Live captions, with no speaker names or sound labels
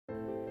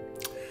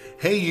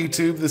Hey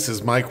YouTube, this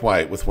is Mike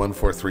White with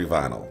 143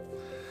 Vinyl.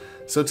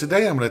 So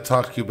today I'm going to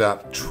talk to you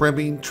about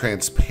trimming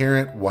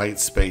transparent white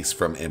space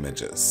from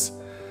images.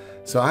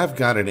 So I've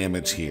got an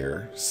image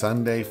here,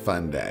 Sunday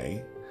Fun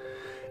Day,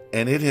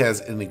 and it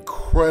has an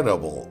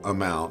incredible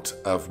amount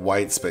of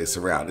white space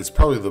around. It's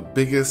probably the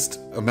biggest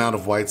amount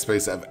of white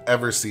space I've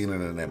ever seen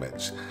in an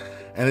image.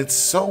 And it's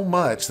so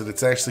much that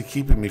it's actually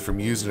keeping me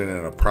from using it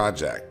in a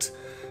project.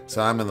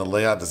 So I'm in the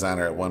Layout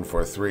Designer at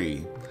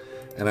 143.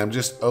 And I'm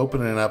just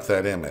opening up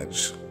that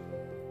image.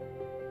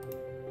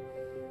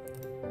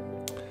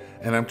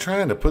 And I'm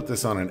trying to put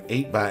this on an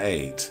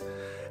 8x8.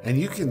 And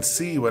you can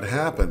see what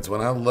happens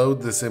when I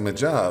load this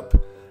image up.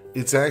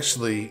 It's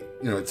actually,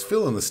 it's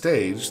filling the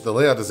stage. The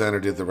Layout Designer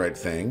did the right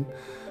thing.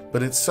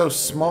 But it's so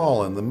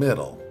small in the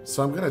middle.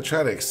 So I'm going to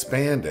try to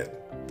expand it.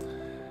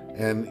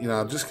 And,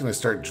 I'm just going to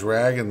start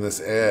dragging this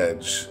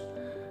edge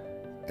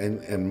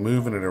and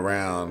moving it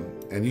around.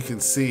 And you can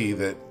see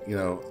that,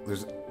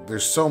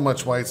 there's so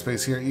much white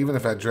space here. Even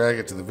if I drag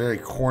it to the very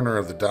corner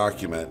of the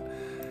document,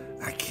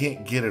 I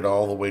can't get it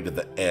all the way to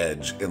the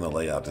edge in the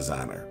Layout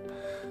Designer.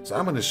 So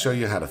I'm going to show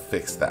you how to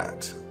fix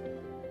that.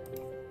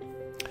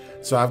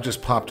 So I've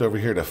just popped over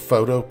here to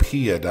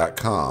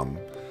Photopea.com,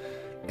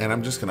 and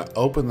I'm just going to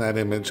open that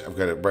image. I've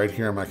got it right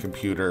here on my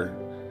computer,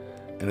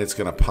 and it's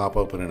going to pop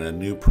open in a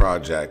new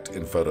project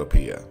in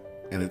Photopea.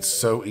 And it's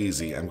so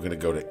easy. I'm going to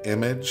go to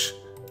Image,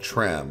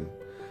 Trim,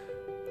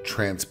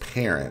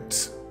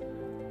 Transparent,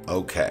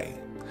 OK.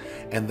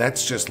 And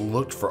that's just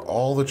looked for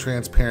all the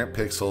transparent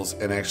pixels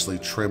and actually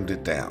trimmed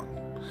it down.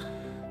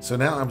 So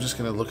now I'm just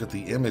going to look at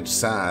the image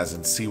size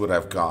and see what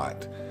I've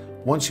got.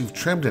 Once you've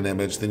trimmed an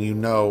image, then you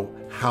know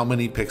how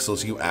many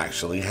pixels you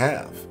actually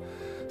have.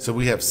 So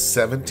we have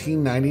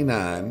 1799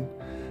 and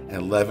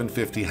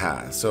 1150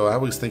 high. So I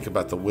always think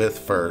about the width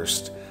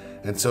first.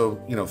 And so,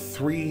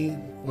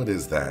 what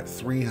is that?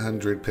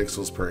 300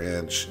 pixels per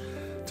inch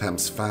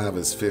times 5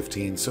 is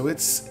 15. So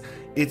it's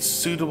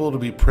suitable to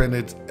be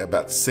printed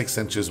about 6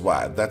 inches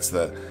wide. That's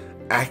the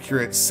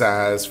accurate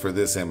size for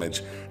this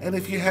image. And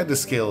if you had to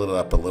scale it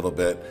up a little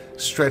bit,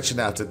 stretch it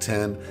out to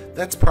 10,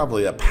 that's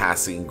probably a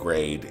passing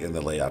grade in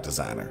the Layout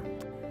Designer.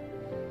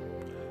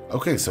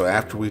 Okay, so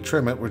after we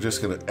trim it, we're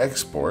just going to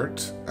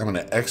export. I'm going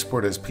to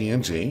export as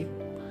PNG.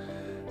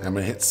 I'm going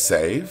to hit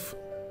save.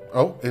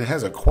 Oh, it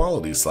has a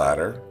quality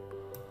slider.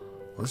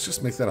 Let's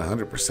just make that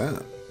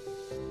 100%.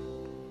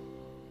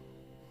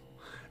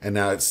 And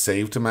now it's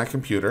saved to my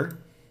computer.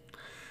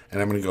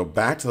 And I'm going to go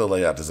back to the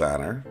Layout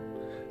Designer.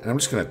 And I'm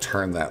just going to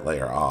turn that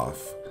layer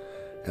off.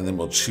 And then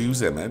we'll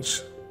choose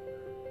Image.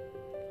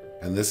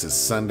 And this is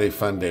Sunday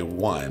Fun Day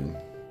 1.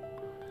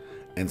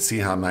 And see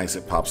how nice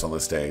it pops on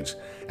the stage.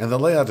 And the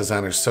Layout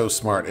Designer is so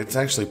smart, it's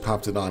actually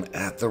popped it on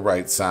at the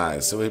right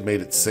size. So it made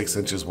it 6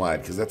 inches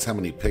wide, because that's how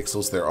many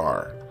pixels there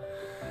are.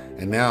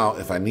 And now,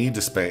 if I need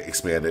to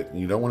expand it, and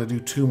you don't want to do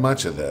too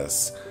much of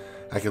this,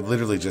 I could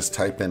literally just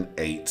type in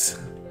 8.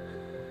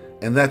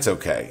 And that's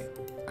okay.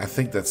 I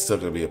think that's still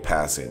going to be a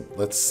passing.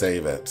 Let's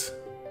save it.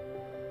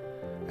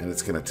 And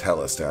it's going to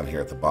tell us down here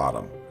at the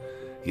bottom.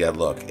 Yeah,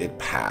 look, it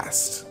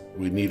passed.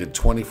 We needed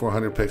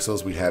 2400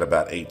 pixels. We had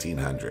about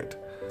 1800.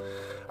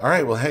 All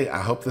right, well, hey, I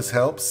hope this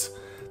helps.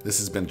 This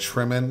has been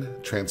Trimming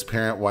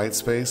Transparent White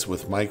Space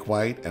with Mike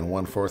White and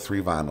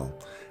 143 Vinyl.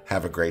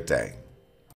 Have a great day.